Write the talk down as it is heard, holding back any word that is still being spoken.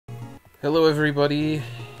Hello everybody,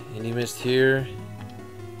 Minish here,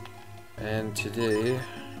 and today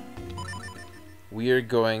we are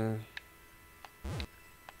going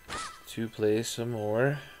to play some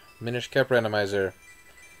more Minish Randomizer.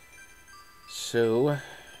 So,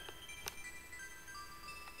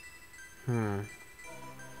 what can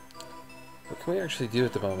we actually do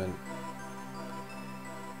at the moment?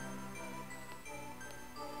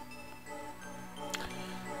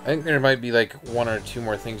 I think there might be like one or two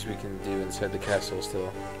more things we can do inside the castle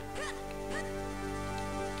still.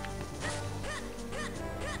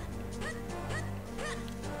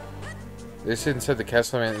 They said inside the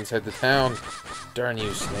castle, I mean inside the town. Darn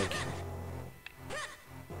you, snake.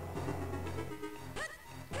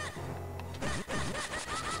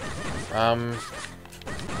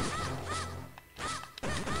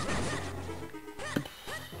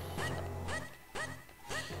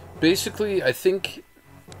 Basically, I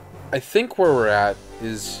think where we're at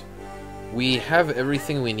is we have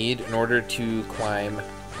everything we need in order to climb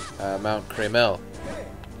Mount Crenel.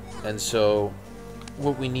 And so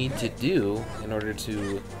what we need to do in order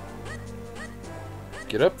to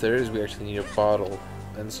get up there is we actually need a bottle.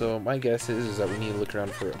 And so my guess is that we need to look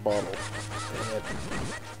around for a bottle.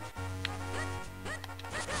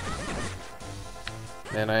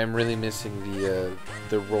 Man, I am really missing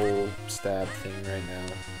the roll stab thing right now.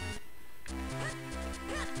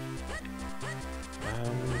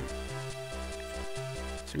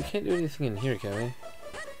 So we can't do anything in here, can we?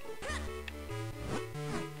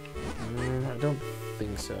 I don't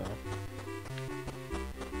think so.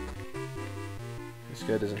 This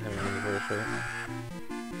guy doesn't have any reverse, right?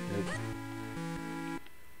 Nope.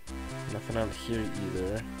 Nothing out here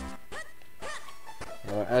either.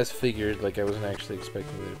 As figured, like I wasn't actually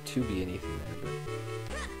expecting there to be anything there,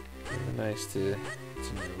 but nice to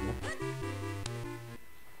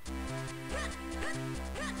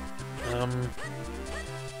know.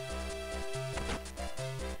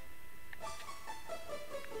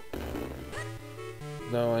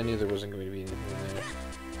 No, I knew there wasn't going to be anything in there.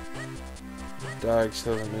 Dog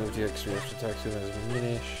still hasn't moved yet because we have to talk to him as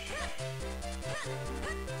Minish.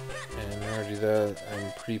 And in order to do that,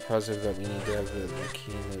 I'm pretty positive that we need to have the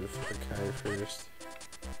key of Akai first.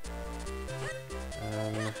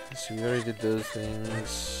 So we already did those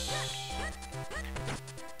things.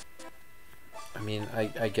 I mean,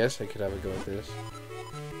 I guess I could have a go at this.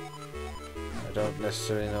 I don't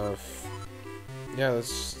necessarily know if... Yeah,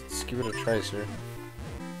 let's give it a try, sir.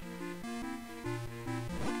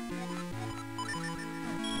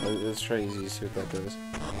 Let's try easy, see what that does.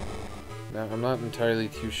 Now, I'm not entirely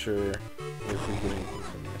too sure if we get anything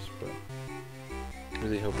from this, but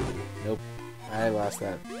really hope we do. Nope. I lost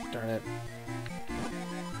that. Darn it.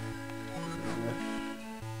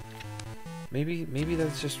 Maybe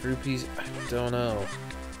that's just rupees. I don't know.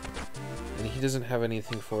 And he doesn't have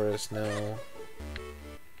anything for us, no.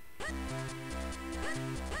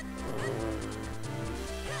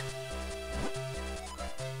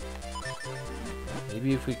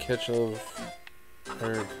 Maybe if we catch all of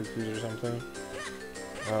her cuckoos or something.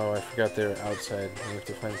 Oh, I forgot they're outside. We have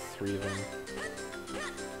to find 3 of them.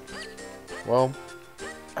 Well,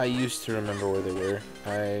 I used to remember where they were.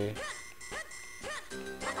 I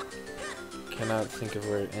cannot think of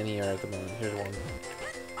where any are at the moment. Here's one.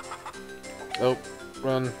 Oh,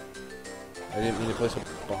 run. I didn't mean to place a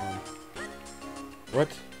bomb. What?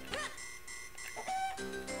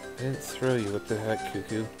 I didn't throw you. What the heck,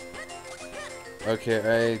 cuckoo? Okay,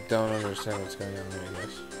 I don't understand what's going on there, I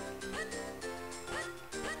guess.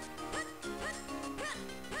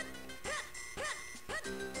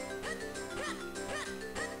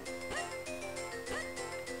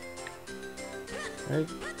 Am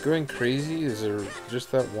I going crazy? Is there just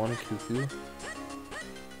that one cuckoo?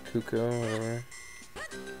 Cuckoo, whatever.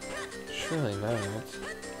 Surely not.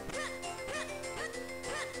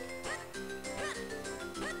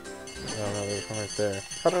 Oh no, there's one right there.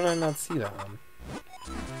 How did I not see that one?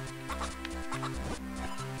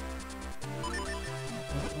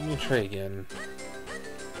 Let me try again.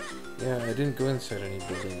 Yeah, I didn't go inside any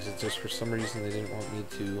buildings. It's just for some reason they didn't want me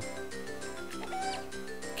to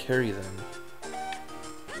carry them.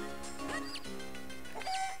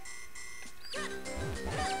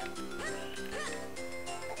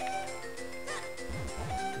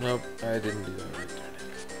 Nope, I didn't do that right. Darn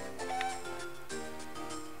it.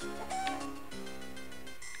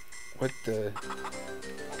 What the...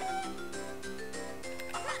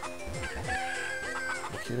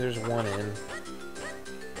 Okay, there's one in.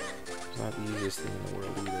 It's not the easiest thing in the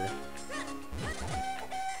world either.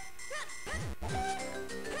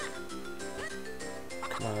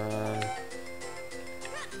 Come on.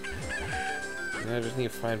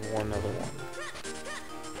 need to find one other one.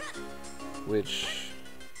 Which...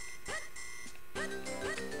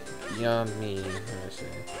 beyond me, what do I say?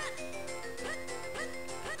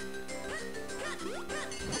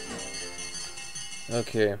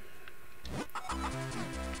 Okay.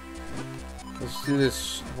 Let's do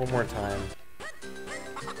this one more time.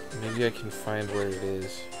 Maybe I can find where it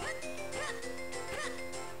is.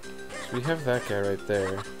 So we have that guy right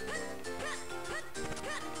there.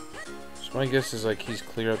 So my guess is like he's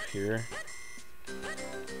clear up here.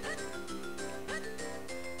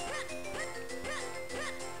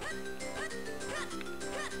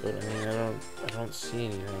 But I mean, I don't see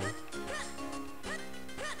anything.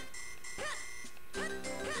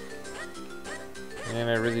 Man,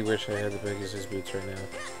 I really wish I had the Pegasus boots right now.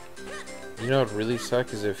 You know what would really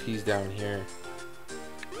suck is if he's down here.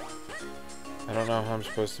 I don't know how I'm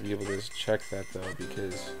supposed to be able to check that though,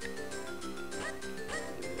 because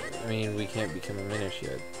I mean, we can't become a Minish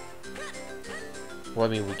yet. Well, I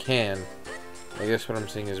mean, we can. I guess what I'm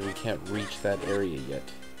saying is we can't reach that area yet.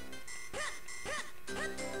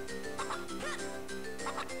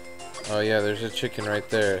 Oh yeah, there's a chicken right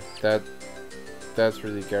there. That's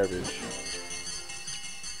really garbage.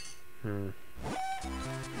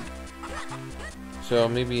 So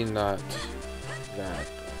maybe not that.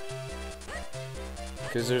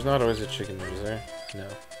 Because there's not always a chicken there, is there? No.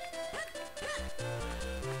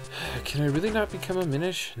 Can I really not become a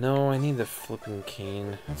Minish? No, I need the flipping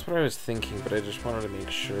cane. That's what I was thinking, but I just wanted to make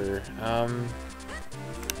sure.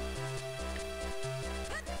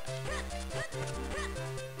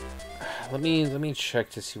 Let me check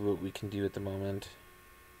to see what we can do at the moment.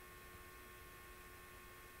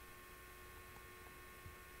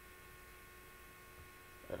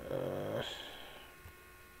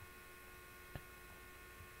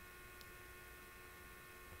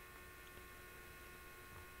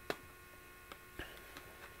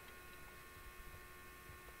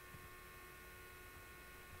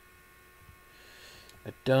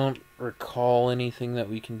 I don't recall anything that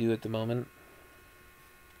we can do at the moment.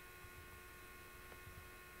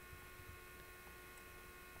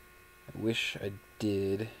 I wish I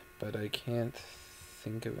did, but I can't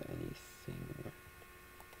think of anything.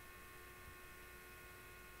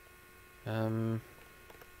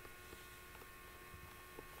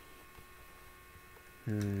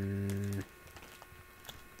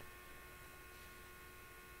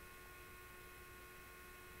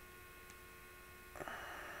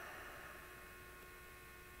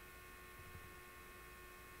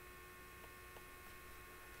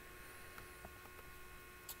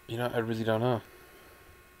 You know, I really don't know.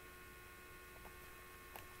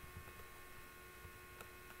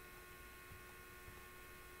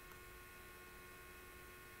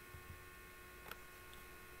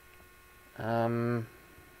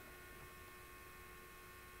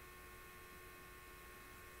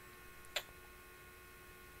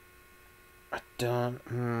 I don't,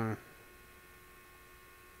 I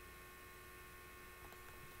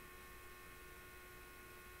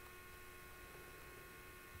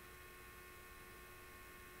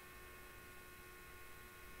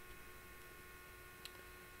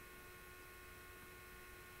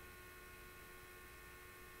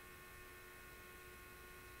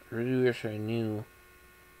really wish I knew,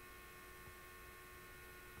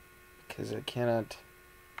 because I cannot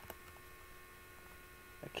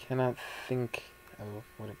think of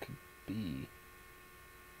what it could be.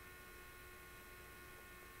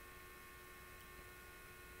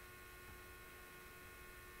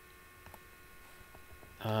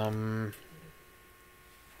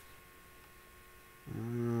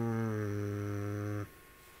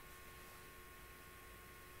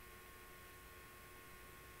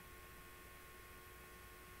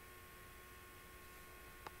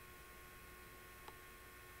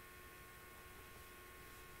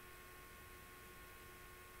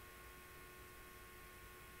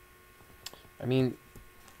 I mean,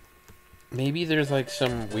 maybe there's like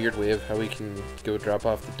some weird way of how we can go drop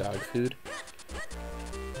off the dog food.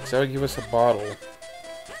 So that would give us a bottle.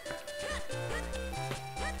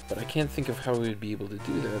 But I can't think of how we would be able to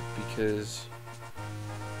do that because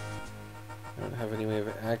I don't have any way of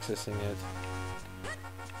accessing it.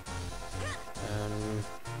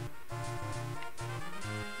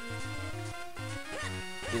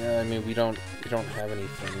 Yeah, I mean we don't have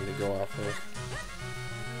anything to go off of.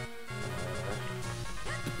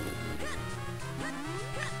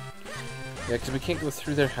 Yeah, because we can't go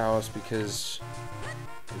through their house because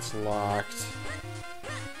it's locked.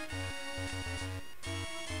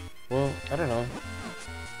 Well, I don't know.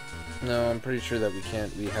 No, I'm pretty sure that we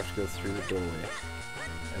can't. We have to go through the doorway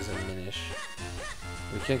as a Minish.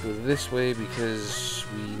 We can't go this way because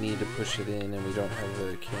we need to push it in and we don't have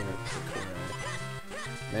a cane of Ocarina.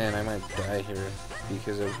 Man, I might die here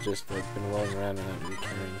because I've just like been rolling around and not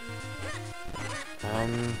recovering.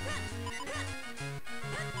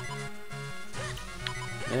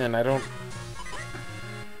 Man, I don't...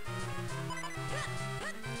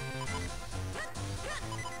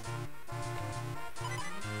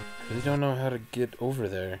 I really don't know how to get over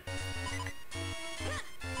there.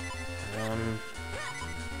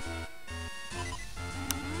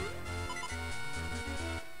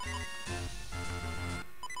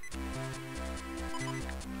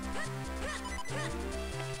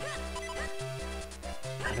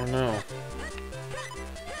 I don't know.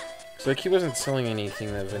 Because like he wasn't selling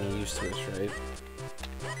anything of any use to us, right?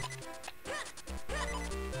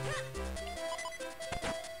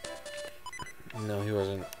 No, he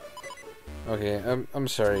wasn't. Okay, I'm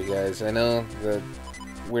sorry guys. I know that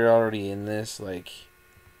we're already in this like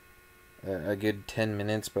a good 10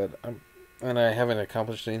 minutes, but and I haven't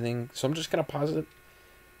accomplished anything, so I'm just gonna pause it.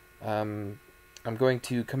 I'm going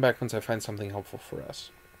to come back once I find something helpful for us.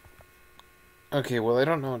 Okay, well I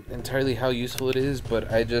don't know entirely how useful it is,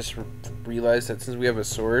 but I just realized that since we have a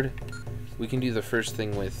sword, we can do the first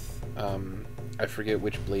thing with I forget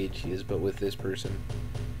which blade she is, but with this person.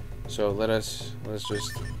 So let's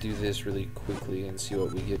just do this really quickly and see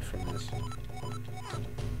what we get from this.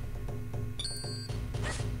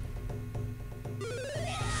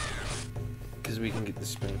 Because we can get the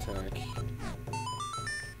spin attack.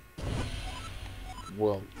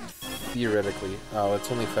 Well, theoretically. Oh, it's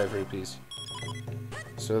only 5 rupees.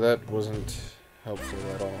 So that wasn't helpful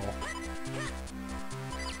at all.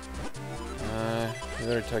 I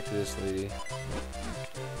better talk to this lady.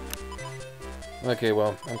 Okay,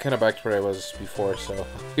 well, I'm kind of back to where I was before, so I'll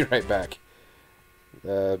be right back.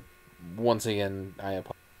 Once again, I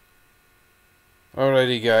apologize.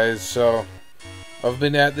 Alrighty, guys, so I've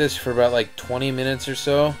been at this for about like 20 minutes or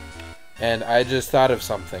so, and I just thought of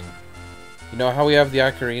something. You know how we have the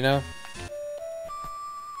Ocarina?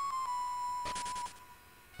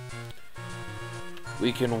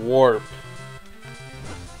 We can warp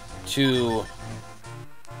to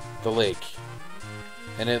the lake.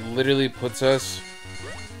 And it literally puts us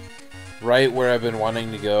right where I've been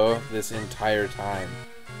wanting to go this entire time.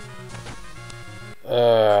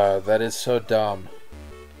 That is so dumb.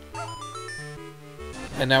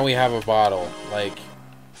 And now we have a bottle. Like,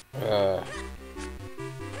 that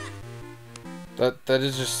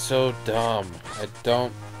is just so dumb. I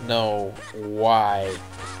don't know why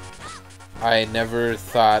I never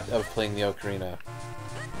thought of playing the Ocarina.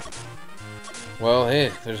 Well,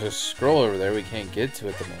 hey, there's a scroll over there we can't get to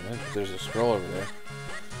at the moment. There's a scroll over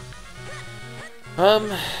there.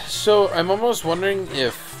 So I'm almost wondering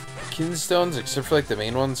if kinstones, except for like the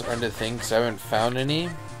main ones, aren't a thing, because I haven't found any,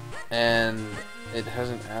 and it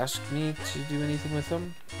hasn't asked me to do anything with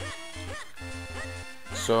them.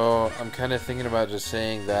 So I'm kind of thinking about just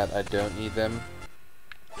saying that I don't need them.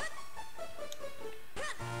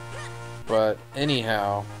 But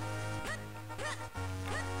anyhow...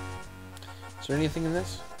 Is there anything in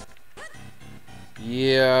this?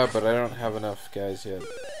 Yeah, but I don't have enough guys yet.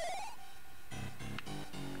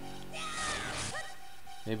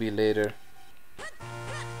 Maybe later.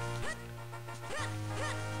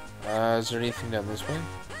 Is there anything down this way?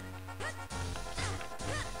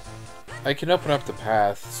 I can open up the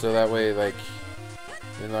path, so that way, like,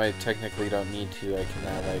 even though I technically don't need to, I can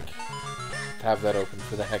now, like, have that open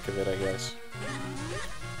for the heck of it, I guess.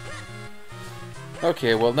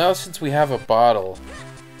 Okay, well now since we have a bottle,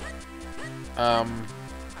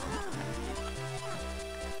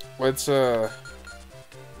 let's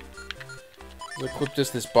equip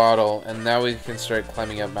just this bottle, and now we can start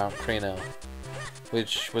climbing up Mount Crenel,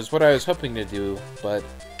 which was what I was hoping to do, but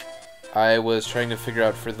I was trying to figure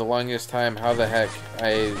out for the longest time how the heck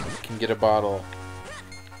I can get a bottle.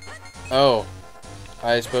 Oh,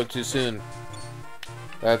 I spoke too soon.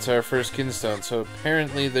 That's our first kinstone, so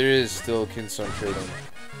apparently there is still kinstone trading.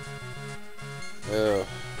 Ugh,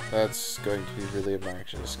 that's going to be really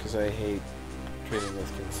obnoxious, because I hate trading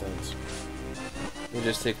with kinstones. They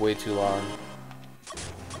just take way too long.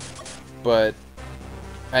 But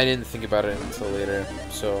I didn't think about it until later,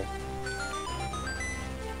 so...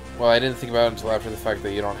 Well, I didn't think about it until after the fact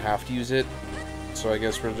that you don't have to use it, so I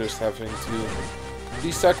guess we're just having to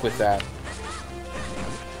be stuck with that.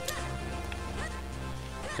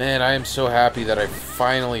 Man, I am so happy that I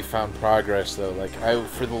finally found progress, though. Like,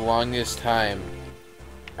 for the longest time,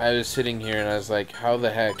 I was sitting here and I was like, how the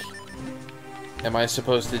heck am I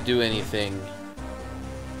supposed to do anything?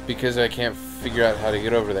 Because I can't figure out how to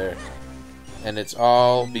get over there. And it's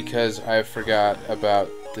all because I forgot about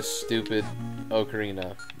the stupid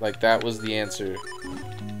Ocarina. Like, that was the answer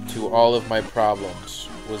to all of my problems,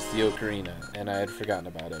 was the Ocarina, and I had forgotten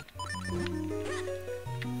about it.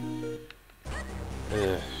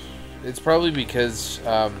 Ugh. It's probably because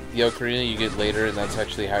the Ocarina you get later, and that's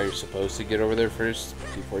actually how you're supposed to get over there first,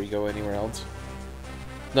 before you go anywhere else.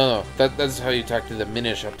 No, that's how you talk to the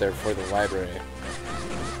Minish up there for the library.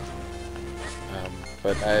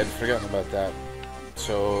 But I had forgotten about that,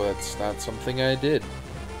 so that's not something I did.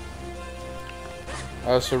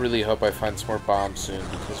 I also really hope I find some more bombs soon,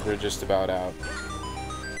 because we're just about out.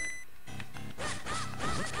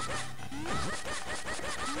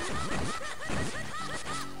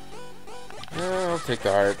 I'll take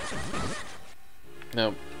the heart.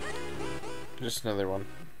 Nope. Just another one.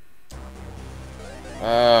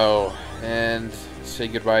 Oh, and say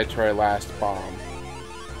goodbye to our last bomb.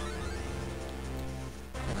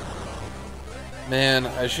 Man,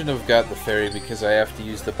 I shouldn't have got the fairy because I have to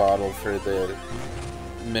use the bottle for the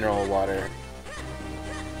mineral water.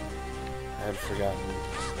 I had forgotten.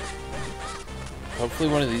 Hopefully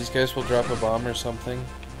one of these guys will drop a bomb or something.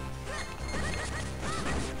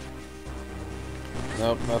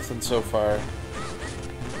 Nope, nothing so far.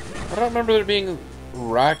 I don't remember there being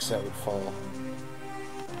rocks that would fall.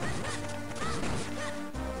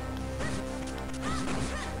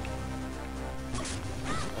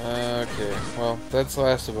 Okay, well, that's the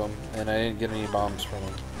last of them, and I didn't get any bombs from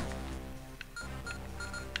them.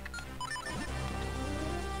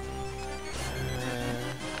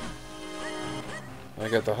 I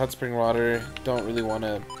got the hot spring water. Don't really want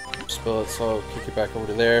to spill it, so I'll kick it back over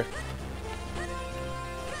to there.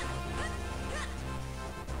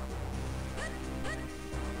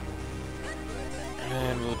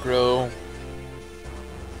 And we'll grow.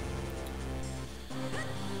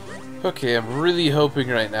 Okay, I'm really hoping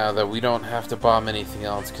right now that we don't have to bomb anything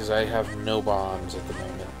else, because I have no bombs at the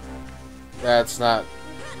moment. That's not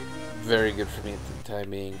very good for me at the time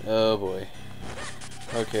being. Oh boy.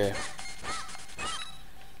 Okay.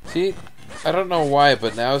 See, I don't know why,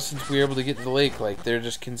 but now since we were able to get to the lake, like, there are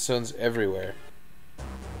just kinstones everywhere.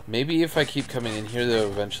 Maybe if I keep coming in here, there'll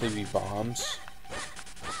eventually be bombs.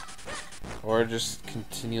 Or just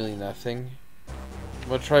continually nothing. I'm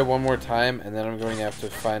gonna try one more time, and then I'm going to have to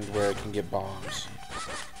find where I can get bombs.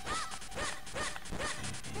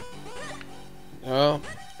 Well,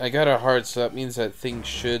 I got a heart, so that means that things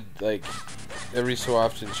should, like, every so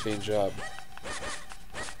often change up.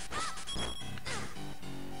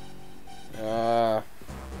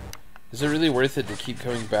 Is it really worth it to keep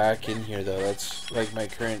coming back in here, though? That's, like, my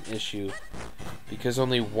current issue. Because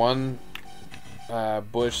only one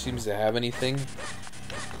bush seems to have anything.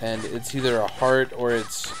 And it's either a heart or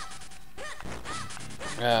it's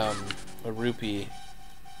a rupee.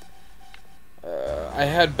 I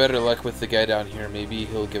had better luck with the guy down here. Maybe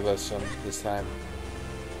he'll give us some this time.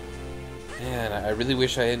 Man, I really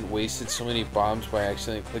wish I hadn't wasted so many bombs by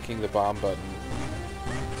accidentally clicking the bomb button.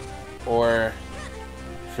 Or,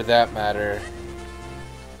 for that matter,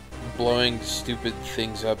 blowing stupid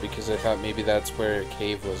things up because I thought maybe that's where a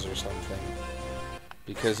cave was or something.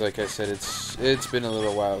 Because, like I said, it's been a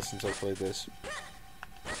little while since I played this.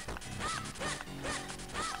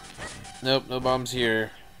 Nope, no bombs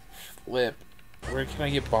here. Flip. Where can I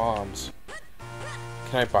get bombs?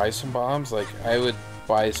 Can I buy some bombs? Like, I would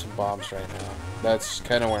buy some bombs right now. That's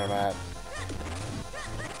kind of where I'm at.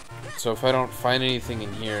 So if I don't find anything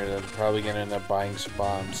in here, then I'm probably going to end up buying some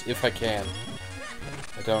bombs. If I can.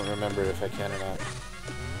 I don't remember if I can or not.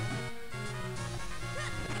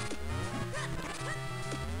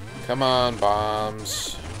 Come on,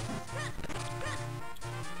 bombs.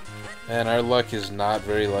 Man, our luck is not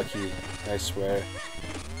very lucky, I swear.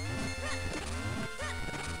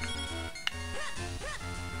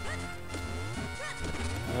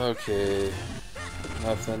 Okay.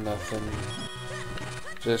 Nothing, nothing.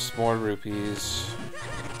 Just more rupees.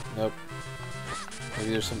 Nope.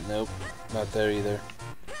 Maybe there's some... Nope. Not there either.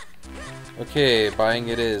 Okay, buying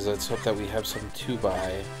it is. Let's hope that we have some to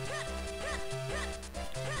buy.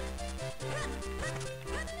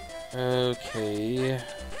 Okay.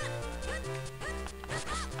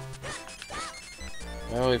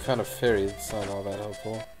 Well, we found a fairy. That's not all that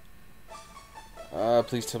helpful.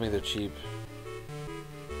 Please tell me they're cheap.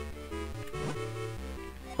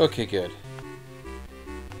 Okay, good.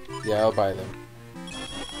 Yeah, I'll buy them.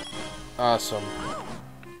 Awesome.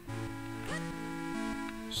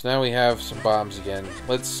 So now we have some bombs again.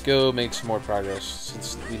 Let's go make some more progress,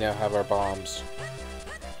 since we now have our bombs.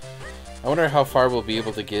 I wonder how far we'll be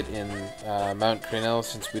able to get in Mount Crenel,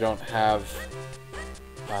 since we don't have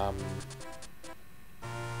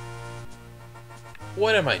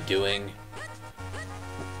What am I doing?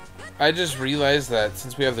 I just realized that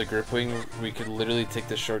since we have the grip wing, we could literally take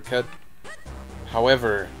the shortcut.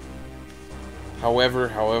 However,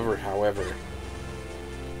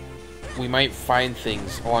 we might find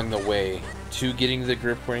things along the way to getting the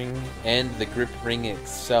grip ring, and the grip ring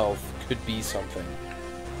itself could be something.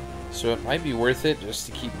 So it might be worth it just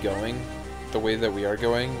to keep going the way that we are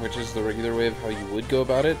going, which is the regular way of how you would go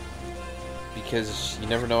about it, because you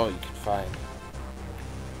never know what you can find.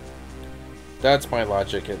 That's my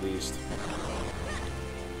logic, at least.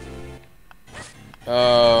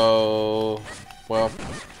 Oh, well,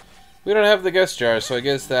 we don't have the guest jar, so I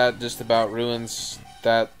guess that just about ruins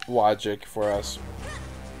that logic for us.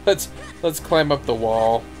 Let's climb up the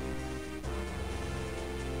wall.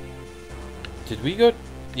 Did we go?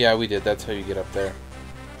 Yeah, we did. That's how you get up there.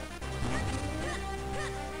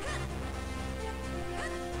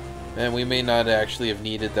 And we may not actually have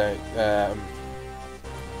needed that.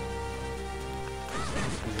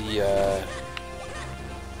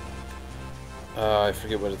 I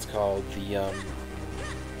forget what it's called. The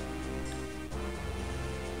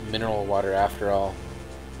mineral water, after all.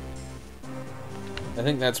 I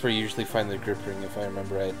think that's where you usually find the grip ring, if I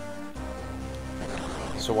remember right.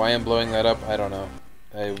 So why I'm blowing that up, I don't know.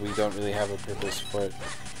 We don't really have a purpose for it.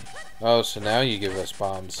 Oh, so now you give us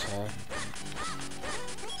bombs, huh?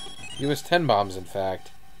 Give us 10 bombs, in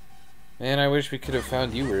fact. Man, I wish we could have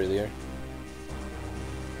found you earlier.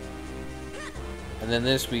 And then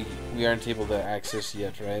this we aren't able to access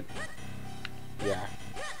yet, right? Yeah.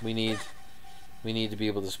 We need to be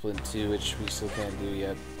able to split in two, which we still can't do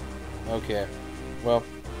yet. Okay. Well,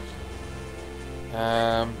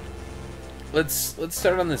 let's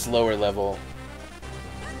start on this lower level.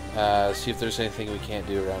 See if there's anything we can't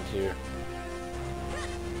do around here.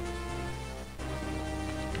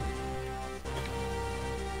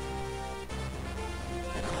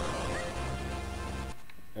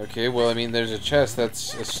 Okay, well, I mean, there's a chest.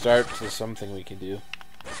 That's a start to something we can do.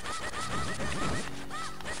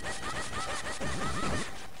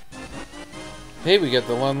 Hey, we got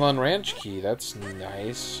the Lun Lun Ranch key. That's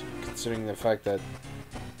nice, considering the fact that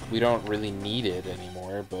we don't really need it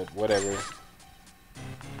anymore, but whatever.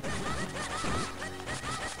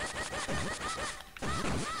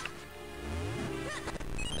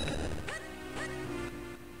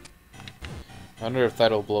 I wonder if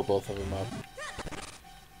that'll blow both of them up.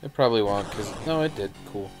 It probably won't, because... No, it did.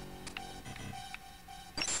 Cool.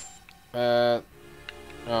 Oh.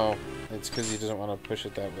 It's because he doesn't want to push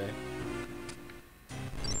it that way.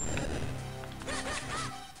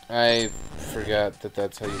 I forgot that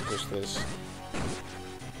that's how you push this.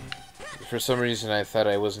 For some reason I thought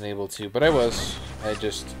I wasn't able to, but I was. I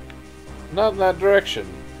just... Not in that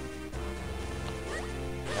direction.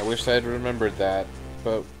 I wish I had remembered that,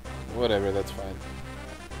 but whatever, that's fine.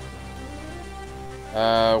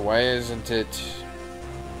 Why isn't it...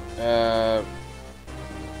 there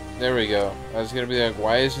we go. I was gonna be like,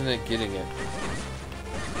 why isn't it getting it?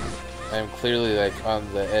 I'm clearly, like,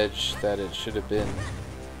 on the edge that it should have been.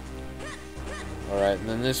 Alright, and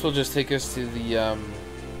then this will just take us to the,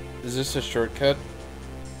 is this a shortcut?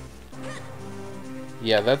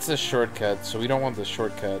 Yeah, that's a shortcut, so we don't want the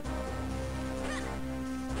shortcut.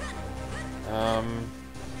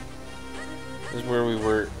 This is where we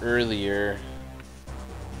were earlier.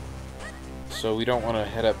 So we don't want to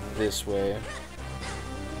head up this way.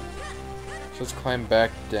 So let's climb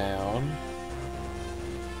back down.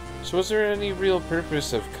 So was there any real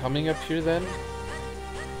purpose of coming up here then? I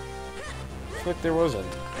feel like there wasn't.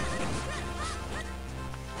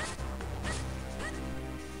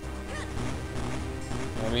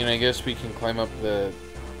 I mean, I guess we can climb up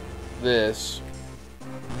this.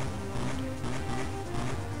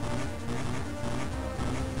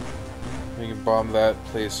 We can bomb that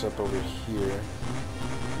place up over here.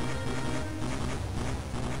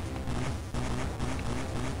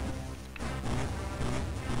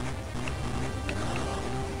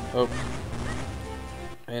 Oh.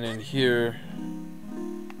 And in here,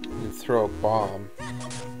 you can throw a bomb.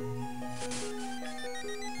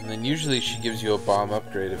 And then usually she gives you a bomb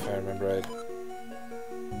upgrade, if I remember right.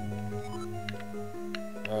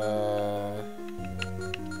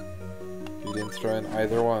 You didn't throw in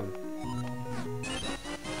either one.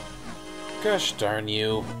 Gosh darn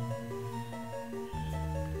you.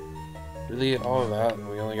 Really, all of that, and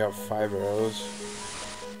we only got 5 arrows?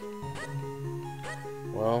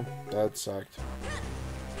 Well, that sucked.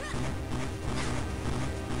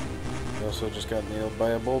 We also just got nailed by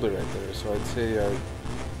a boulder right there, so I'd say our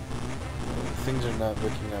things are not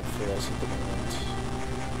looking up for us at the moment.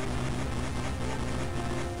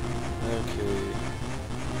 Okay.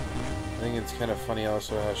 think it's kind of funny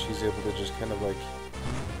also how she's able to just kind of like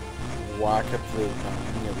walk up the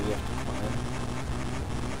mountain that we have to climb.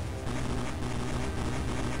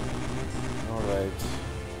 Alright.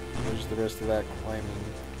 There's the rest of that climbing.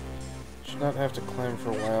 Should not have to climb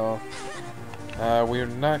for a while. We're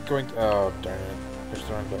not going to... Oh, darn it. Push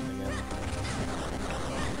the wrong button again.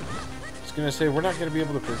 I was gonna say, we're not gonna be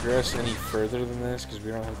able to progress any further than this because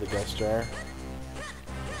we don't have the gust jar.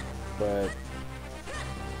 But...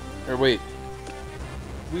 Or wait.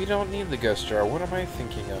 We don't need the gust jar. What am I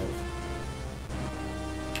thinking of?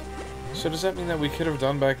 So does that mean that we could have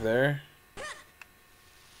done back there?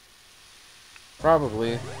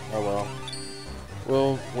 Probably. Oh well.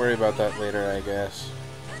 We'll worry about that later, I guess.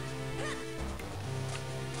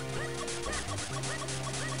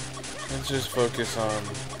 Let's just focus on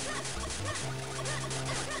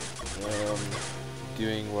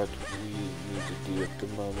doing what we need to do at the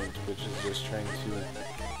moment, which is just trying to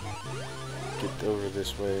get over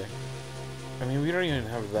this way. I mean, we don't even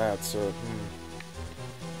have that, so...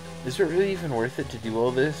 Is it really even worth it to do all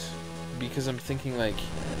this? Because I'm thinking, like,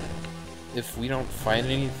 if we don't find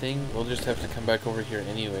anything, we'll just have to come back over here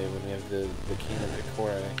anyway when we have the King of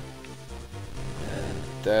Victoria.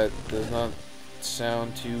 And that does not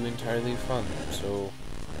sound too entirely fun, so...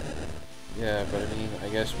 Yeah, but I mean, I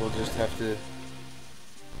guess we'll just have to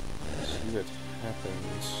see what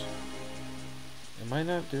happens. Am I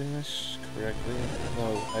not doing this correctly?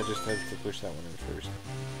 No, I just have to push that one in first.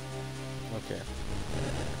 Okay.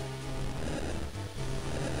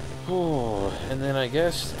 Oh, and then I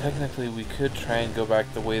guess technically we could try and go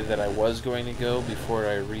back the way that I was going to go before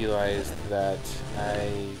I realized that I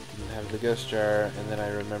didn't have the gust jar, and then I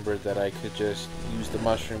remembered that I could just use the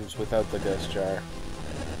mushrooms without the gust jar.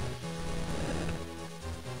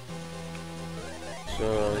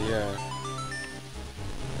 So, yeah.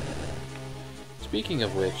 Speaking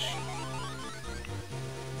of which,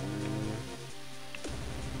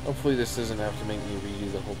 hopefully this doesn't have to make me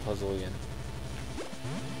redo the whole puzzle again.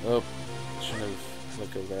 Oh, shouldn't have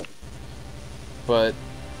let go of that. But,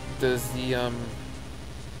 does the,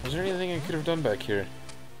 was there anything I could have done back here?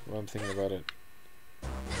 While I'm thinking about it.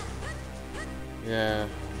 Yeah,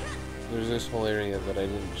 there's this whole area that I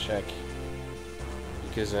didn't check.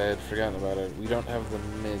 Because I had forgotten about it. We don't have the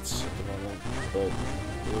mitts at the moment, but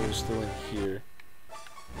it was still in here.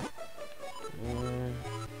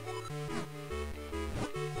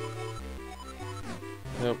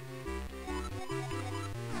 Nope.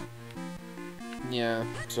 Yeah,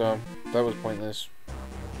 so that was pointless.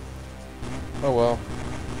 Oh well.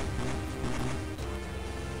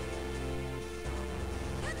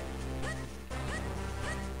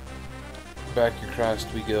 Back across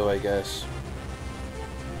we go, I guess.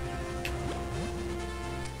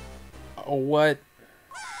 Oh, what?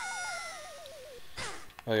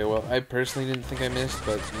 Okay, well, I personally didn't think I missed,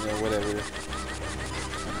 but, you know, whatever.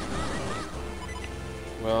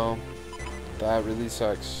 Well, that really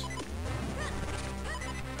sucks.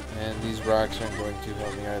 And these rocks aren't going to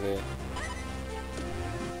help me, are they?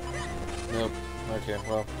 Nope. Okay,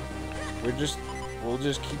 well, we'll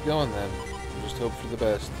just keep going then. We'll just hope for the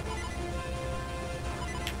best.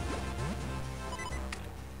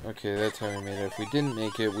 Okay, that's how we made it. If we didn't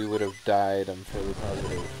make it, we would have died, I'm fairly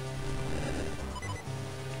positive.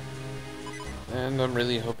 And I'm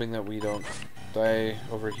really hoping that we don't die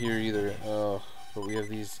over here either. Oh, but we have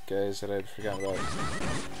these guys that I'd forgotten about.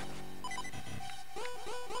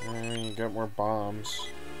 And you got more bombs.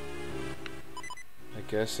 I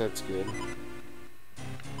guess that's good.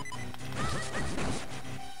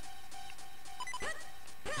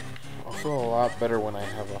 I feel a lot better when I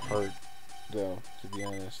have a heart, though, to be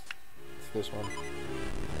honest. It's this one.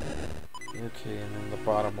 Okay, and then the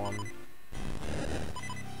bottom one.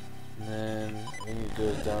 And then I think it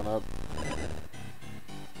goes down up.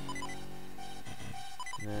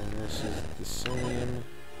 And then this is the same.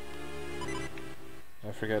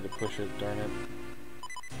 I forgot to push it, darn it.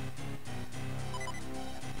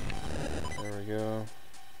 There we go.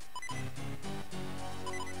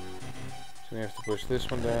 So we have to push this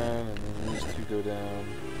one down, and then these two go down.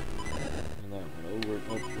 And that one over.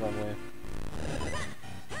 Nope, wrong way.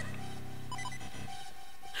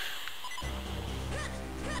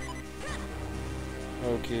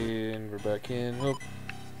 Okay, and we're back in. Whoop.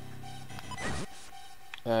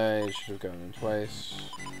 I should have gotten in twice.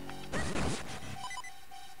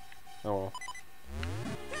 Oh well.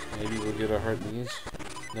 Maybe we'll get a heart in these.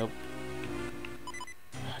 Nope.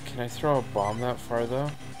 Can I throw a bomb that far though?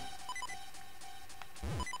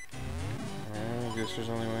 I guess there's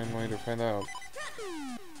only one way to find out.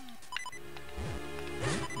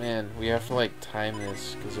 Man, we have to like time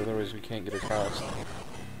this, because otherwise we can't get across.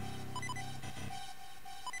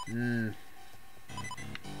 I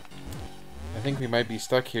think we might be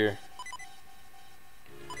stuck here.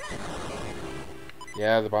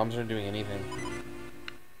 Yeah, the bombs aren't doing anything.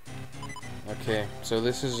 Okay, so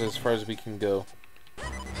this is as far as we can go.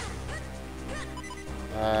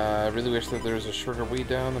 I really wish that there was a shorter way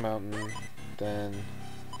down the mountain than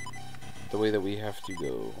the way that we have to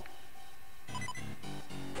go.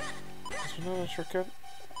 Is there not a shortcut?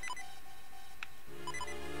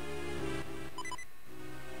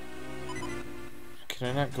 Can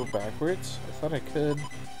I not go backwards? I thought I could.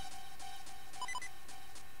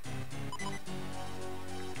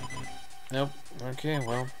 Nope. Okay,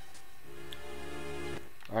 well.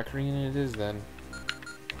 Ocarina it is then.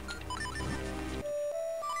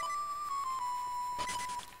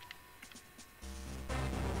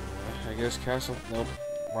 I guess castle. Nope.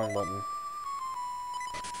 Wrong button.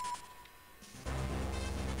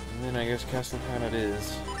 And then I guess Castle Town it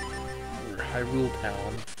is. Or Hyrule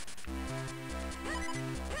Town.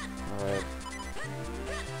 Alright.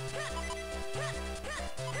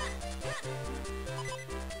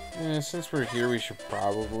 Since we're here, we should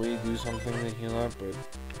probably do something to heal up, but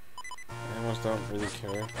I almost don't really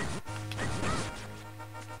care.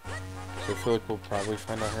 So I feel like we'll probably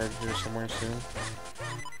find a heart here somewhere soon.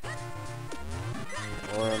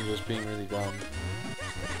 Or I'm just being really dumb.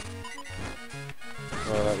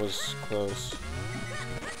 Oh, that was close.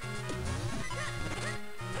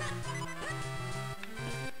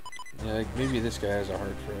 Yeah, like maybe this guy has a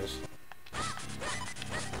heart for us.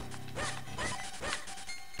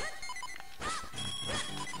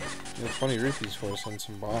 He had 20 rupees for us and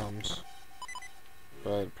some bombs.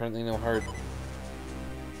 But apparently no heart.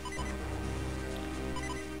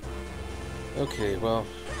 Okay, well.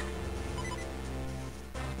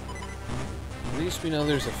 At least we know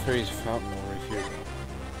there's a fairy's fountain over here, though.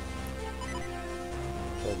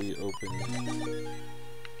 That'll be open.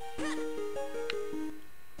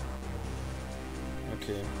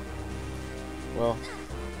 Okay. Well,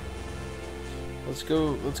 let's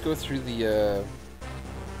go through the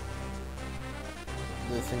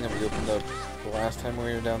thing that we opened up the last time we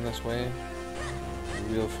were down this way.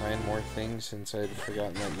 We'll find more things, since I'd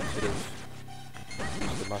forgotten that you could have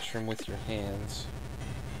used the mushroom with your hands.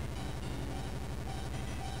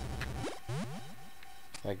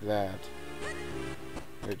 Like that.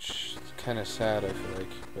 Which is kind of sad, I feel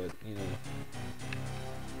like, but, you know.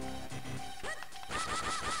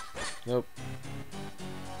 Nope.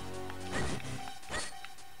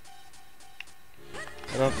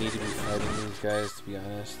 I don't need to be fighting these guys, to be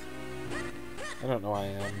honest. I don't know I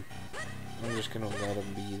am. I'm just gonna let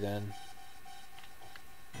them be then.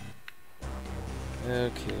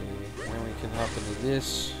 Okay, now we can hop into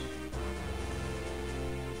this.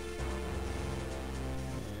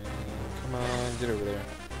 Come on, get over there.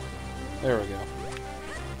 There we go.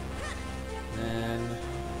 And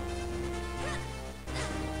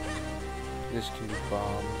this can be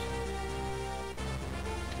bombed.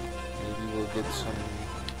 Maybe we'll get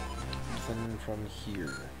something from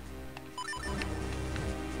here.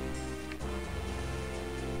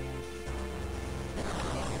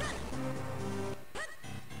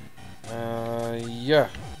 Yeah,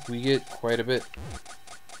 we get quite a bit.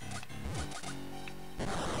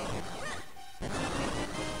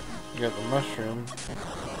 We got the mushroom.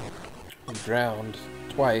 We drowned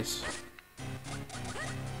twice.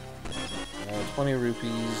 20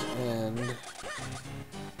 rupees and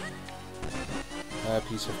a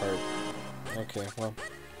piece of heart. Okay, well,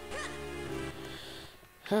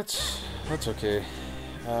 that's okay.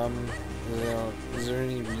 Is there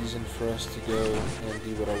any reason for us to go and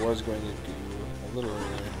do what I was going to do a little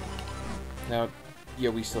earlier? Now, yeah,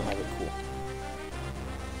 we still have it. Cool.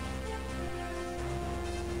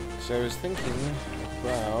 So I was thinking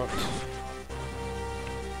about...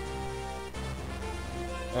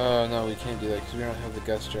 Oh, no, we can't do that because we don't have the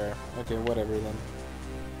gust jar. Okay, whatever then.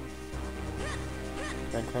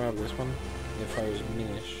 Can I climb up this one? If I was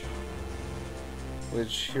Minish.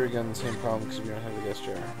 Which, here again, the same problem because we don't have the gust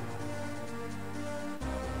jar.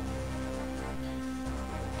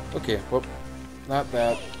 Okay, whoop. Not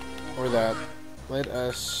that. Or that. Let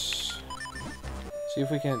us... see if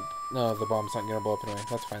we can... No, the bomb's not gonna blow up anyway.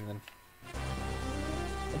 That's fine then.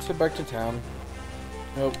 Let's head back to town.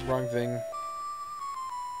 Nope, wrong thing.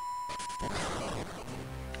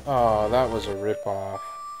 Oh, that was a ripoff.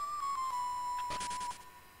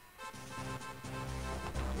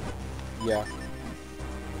 Yeah.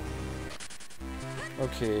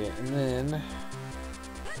 Okay, and then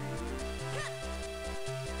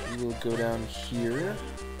we will go down here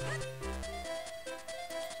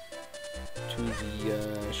to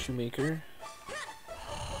the shoemaker.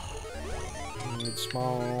 Need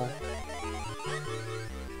small.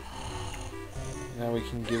 Now we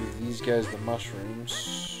can give these guys the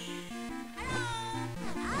mushrooms.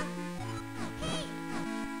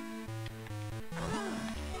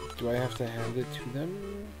 Do I have to hand it to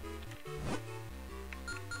them?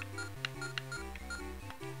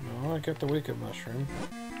 No, I got the wake-up mushroom.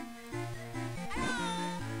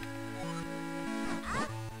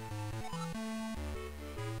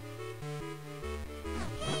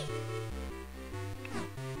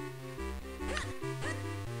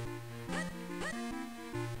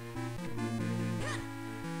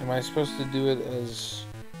 Am I supposed to do it as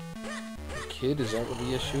a kid? Is that what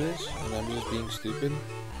the issue is? And I'm just being stupid?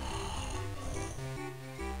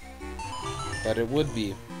 But it would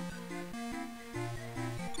be.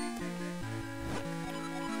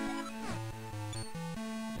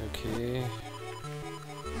 Okay.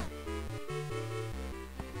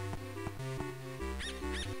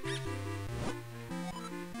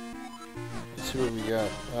 Let's see what we got.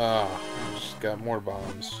 Ah, we just got more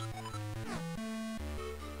bombs.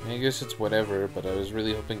 I guess it's whatever, but I was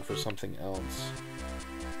really hoping for something else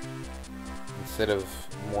instead of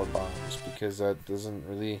more bombs, because that doesn't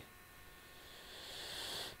really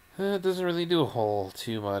do a whole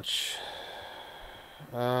too much.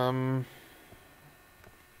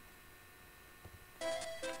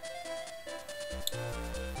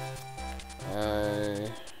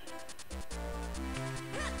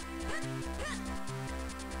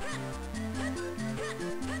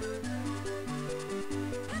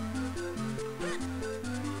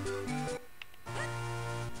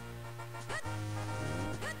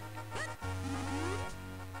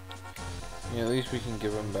 Yeah, at least we can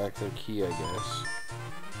give them back their key, I guess.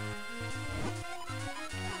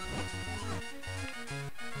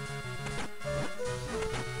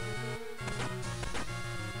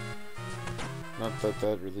 Not that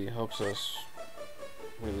that really helps us,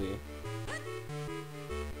 really.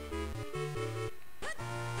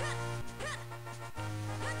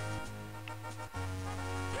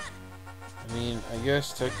 I mean, I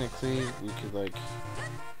guess technically we could, like,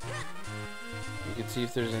 we could see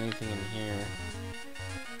if there's anything in here.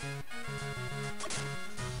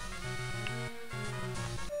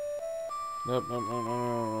 Nope, nope, nope,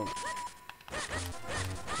 nope, nope.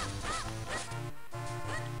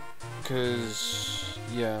 Because,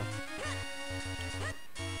 yeah.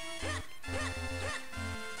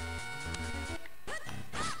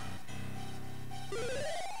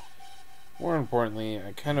 More importantly,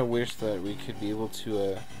 I kind of wish that we could be able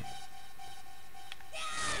to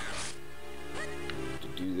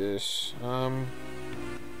do this.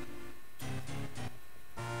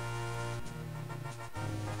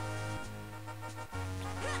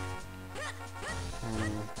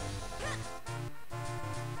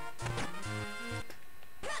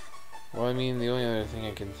 Well, I mean, the only other thing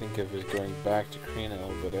I can think of is going back to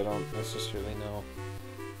Crenel, but I don't necessarily know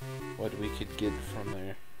what we could get from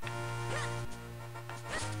there.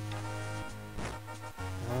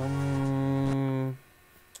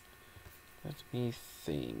 Let me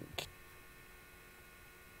think.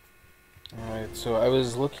 Alright, so I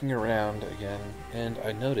was looking around again, and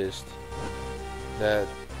I noticed that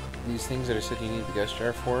these things that I said you need the guest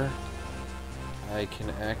jar for, I can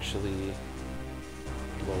actually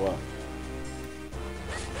blow up.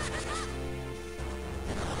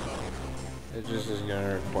 It just is going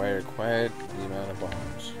to require quite the amount of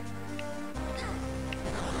bombs.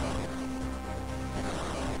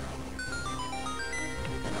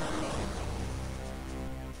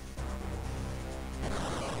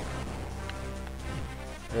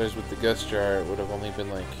 Whereas with the guest jar, it would have only been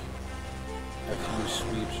like a few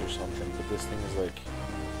sweeps or something, but this thing is like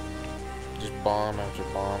just bomb after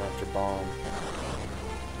bomb after bomb.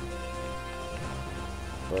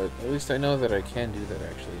 But at least I know that I can do that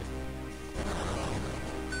actually.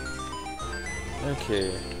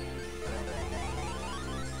 Okay.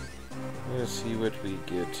 Let's see what we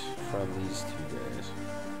get from these two guys.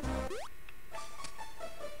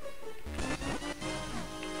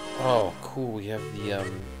 Oh, cool, we have the,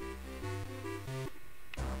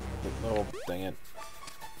 oh, dang it.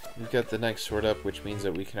 We've got the next sword up, which means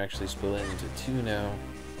that we can actually split it into two now,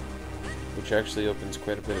 which actually opens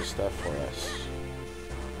quite a bit of stuff for us,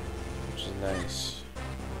 which is nice.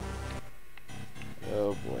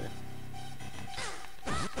 Oh, boy.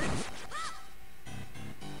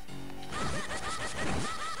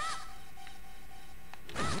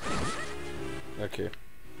 Okay.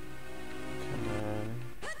 Come on.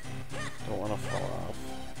 Don't want to fall off.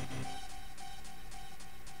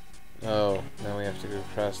 Oh, now we have to go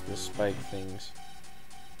across the spike things.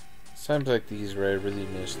 It's times like these where I really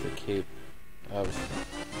miss the cape of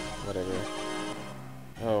whatever.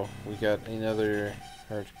 Oh, we got another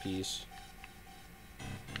heart piece.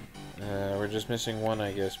 We're just missing one,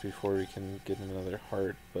 I guess, before we can get another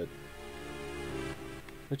heart, but...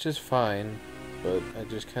 Which is fine, but I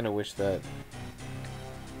just kind of wish that...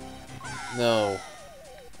 No.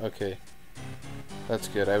 Okay. That's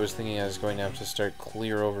good. I was thinking I was going to have to start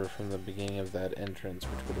clear over from the beginning of that entrance,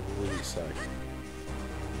 which would have really sucked.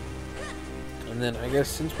 And then, I guess,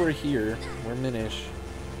 since we're here, we're Minish,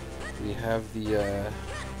 we have the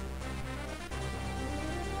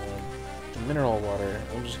mineral water.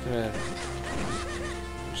 I'm just gonna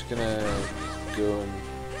go and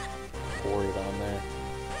pour it on there.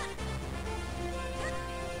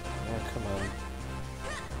 Oh, come on.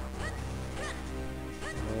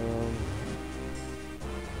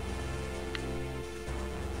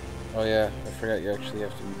 Oh yeah, I forgot you actually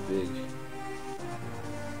have to be big.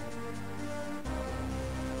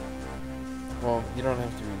 Well, you don't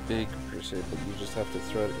have to be big per se, but you just have to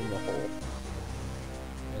throw it in the hole.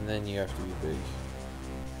 And then you have to be big.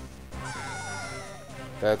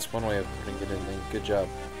 That's one way of putting it in there. Good job.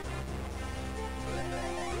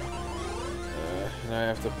 Now I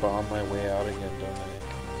have to bomb my way out again, don't I?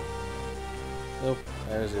 Nope,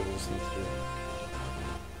 I was able to sneak through.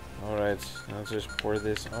 Alright, now let's just pour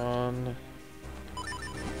this on.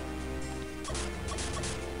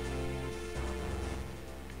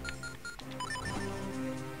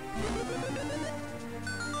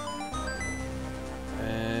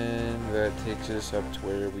 And that takes us up to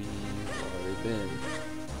where we've already been.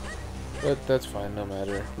 But that's fine, no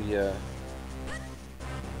matter. We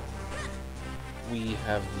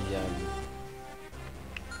have the,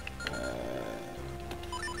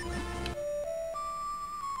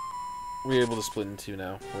 we're able to split in two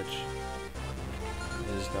now, which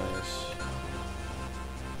is nice.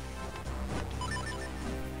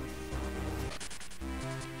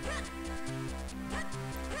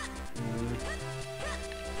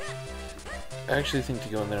 I actually think to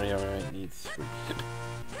go in there, yeah, I might need three.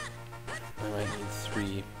 I might need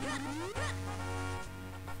three.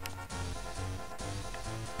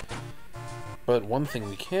 But one thing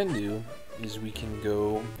we can do is we can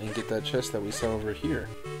go and get that chest that we saw over here.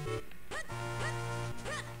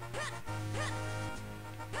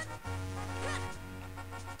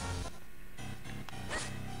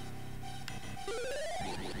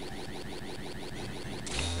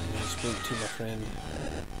 Split to my friend.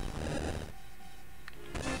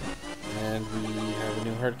 And we have a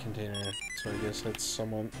new heart container, so I guess that's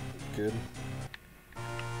somewhat good.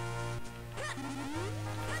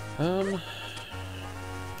 I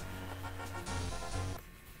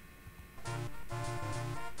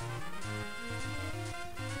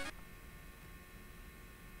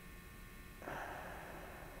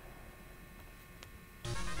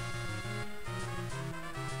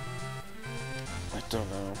don't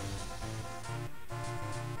know.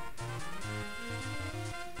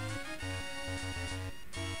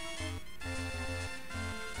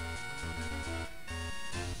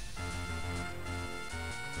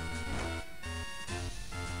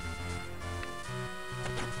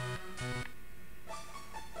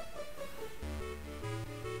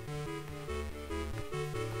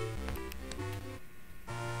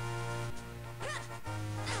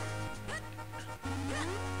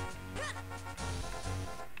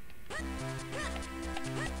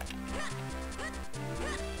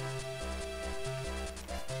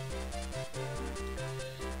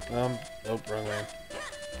 Nope, wrong way.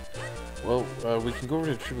 Well, we can go over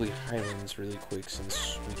to Tribly Highlands really quick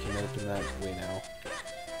since we can open that way now.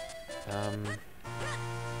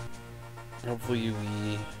 Hopefully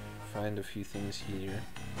we find a few things here.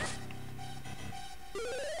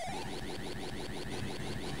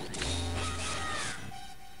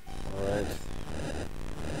 Alright.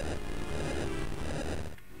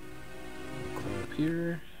 Climb up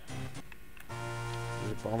here.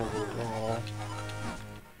 There's a bombable wall.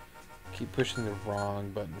 Keep pushing the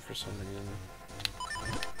wrong button for some reason.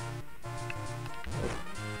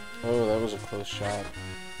 Oh, that was a close shot.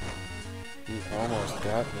 He almost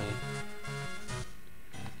got me.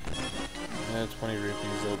 Yeah, 20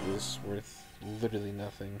 rupees, that was worth literally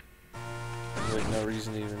nothing. There's like no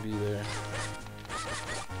reason to even be there.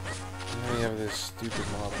 Now we have this stupid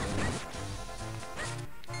mob thing.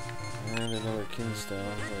 And another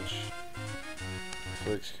kinstone, which I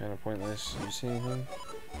feel like is kind of pointless. You see anything?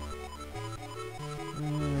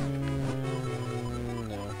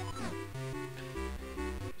 No.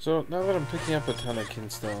 So, now that I'm picking up a ton of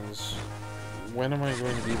kinstones, when am I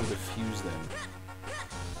going to be able to fuse them?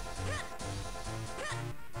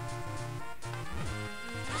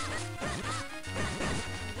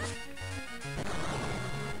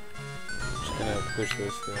 Just gonna push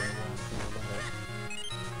this there.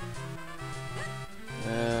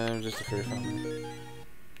 Just a fairy fountain.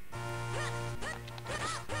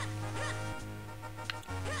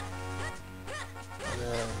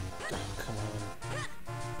 Come on.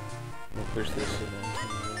 We'll push this in one.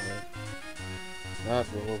 Not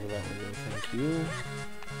roll over that way, thank you.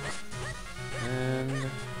 And I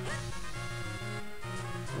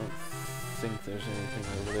don't think there's anything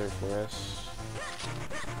over there for us.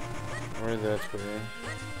 Or that way.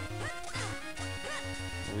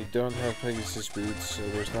 We don't have Pegasus boots, so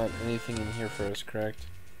there's not anything in here for us, correct?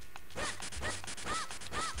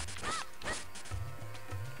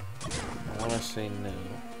 I want to say no.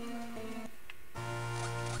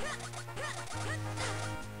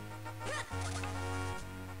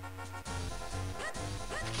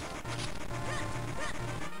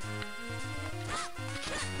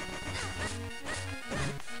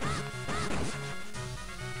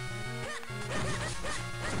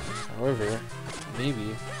 However,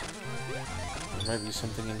 maybe there might be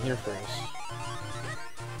something in here for us.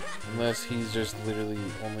 Unless he's just literally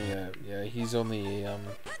only a... yeah, he's only a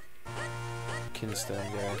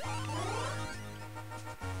Kinstone guy.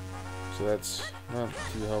 So that's not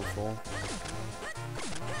too helpful.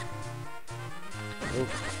 Oh.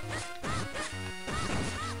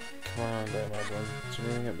 Come on, that mob one. Is there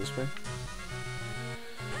anything up this way?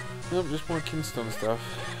 Nope, just more Kinstone stuff.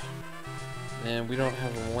 And we don't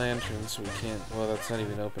have a lantern, so we can't... well, that's not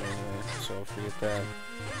even open anyway, so forget that.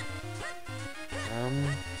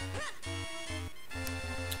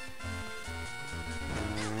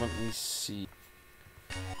 Let me see.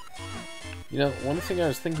 You know, one thing I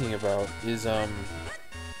was thinking about is,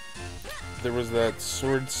 there was that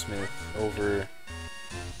swordsmith over...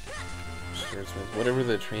 swordsmith, whatever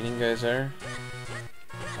the training guys are,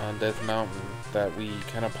 on Death Mountain, that we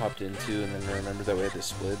kind of popped into and then remembered that we had to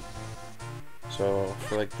split. So,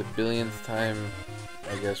 for like the billionth time,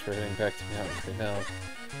 I guess we're heading back to Mount Crenel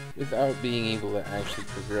without being able to actually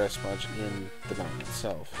progress much in the mountain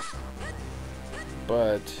itself.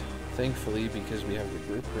 But, thankfully, because we have the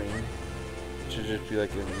group ring, it should just be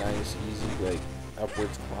like a nice, easy, like,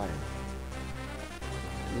 upwards climb.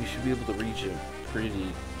 We should be able to reach it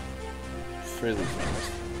fairly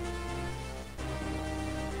fast.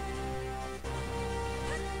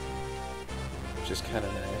 Which is kind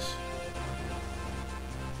of nice.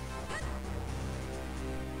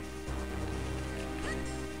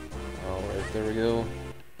 Alright, there we go.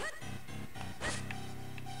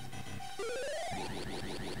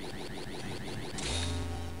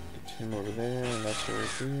 Get him over there, and that's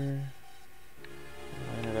over here.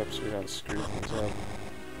 Line it up so we don't screw things up.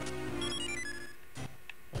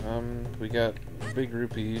 We got a big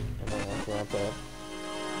rupee. I don't want that.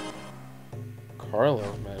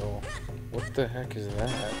 Carlo medal. What the heck is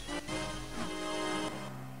that?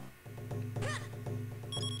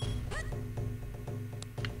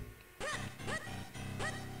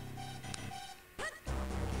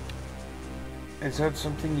 Is that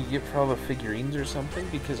something you get for all the figurines or something?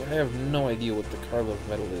 Because I have no idea what the Karlov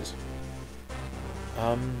medal is.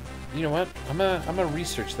 You know what? I'm gonna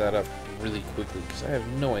research that up really quickly because I have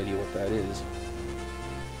no idea what that is.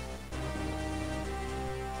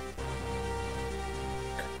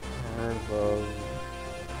 Karlov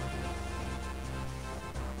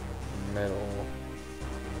medal.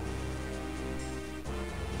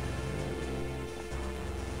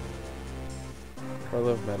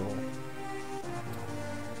 Karlov medal.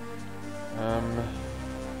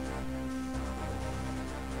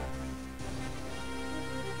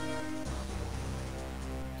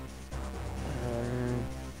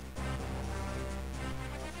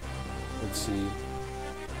 Let's see.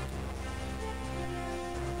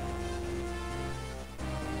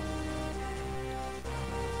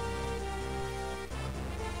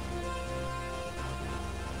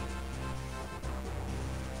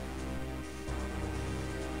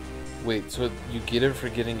 Wait, so you get it for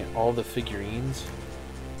getting all the figurines?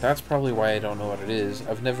 That's probably why I don't know what it is.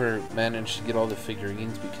 I've never managed to get all the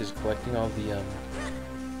figurines because collecting all the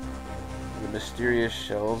mysterious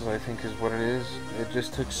shells, I think is what it is. It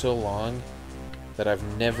just took so long that I've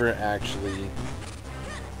never actually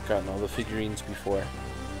gotten all the figurines before.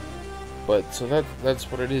 But, so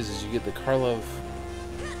that's what it is you get the Karlov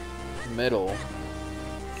medal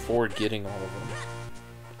for getting all of them.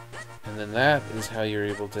 And then that is how you're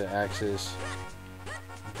able to access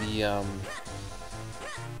the,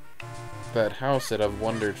 that house that I've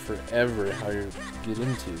wondered forever how you get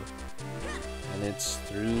into. And it's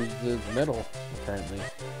through the medal, apparently.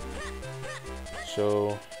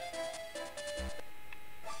 So,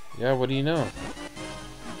 yeah, what do you know?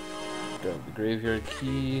 Got the graveyard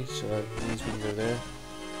key, so that means we can go there.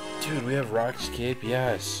 Dude, we have Rocs Cape,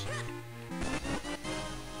 yes.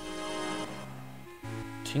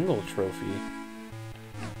 Tingle trophy.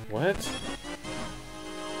 What?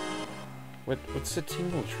 What's the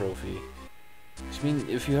Tingle trophy? I mean,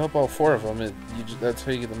 if you help all 4 of them, that's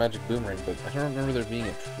how you get the magic boomerang, but I don't remember there being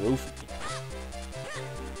a trophy.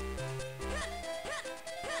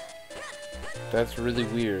 That's really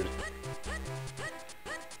weird.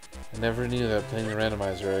 I never knew that playing the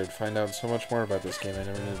randomizer I'd find out so much more about this game I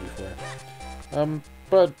never knew before.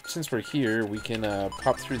 But since we're here, we can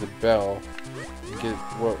pop through the bell and get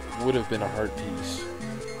what would have been a heart piece.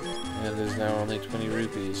 And is now only 20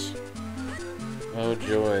 rupees. Oh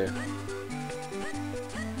joy.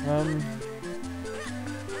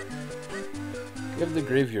 We have the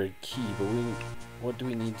graveyard key, but what do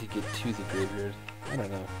we need to get to the graveyard? I don't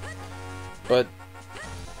know. But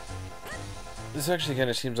this actually kind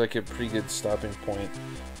of seems like a pretty good stopping point.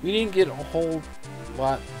 We didn't get a whole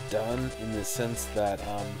lot done in the sense that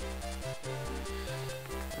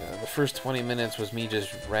the first 20 minutes was me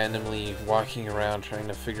just randomly walking around trying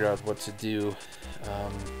to figure out what to do,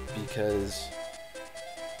 because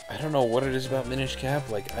I don't know what it is about Minish Cap.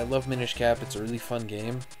 Like, I love Minish Cap, it's a really fun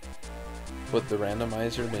game, but the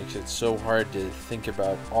randomizer makes it so hard to think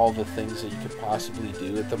about all the things that you could possibly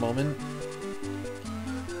do at the moment.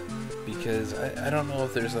 Because I don't know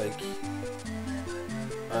if there's like,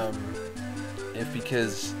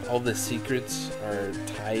 because all the secrets are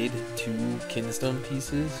tied to kinstone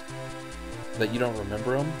pieces that you don't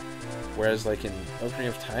remember them. Whereas like in Ocarina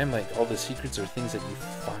of Time, like all the secrets are things that you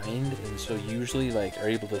find, and so you usually like are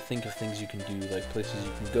able to think of things you can do, like places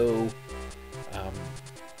you can go,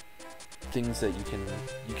 things that you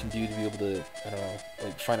can do to be able to, I don't know,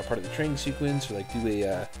 like find a part of the training sequence, or like do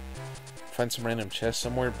a find some random chest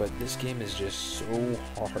somewhere. But this game is just so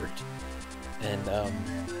hard, and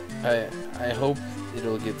I hope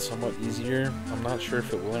it'll get somewhat easier. I'm not sure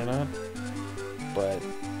if it will or not, but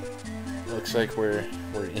looks like we're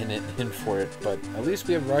in for it. But at least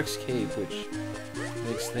we have Rocs Cape, which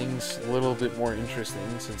makes things a little bit more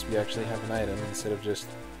interesting since we actually have an item instead of just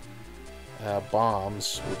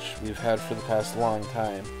bombs, which we've had for the past long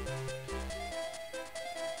time.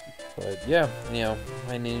 But yeah, anyhow,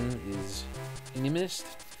 my name is Minish.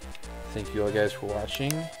 Thank you all guys for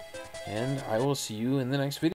watching, and I will see you in the next video.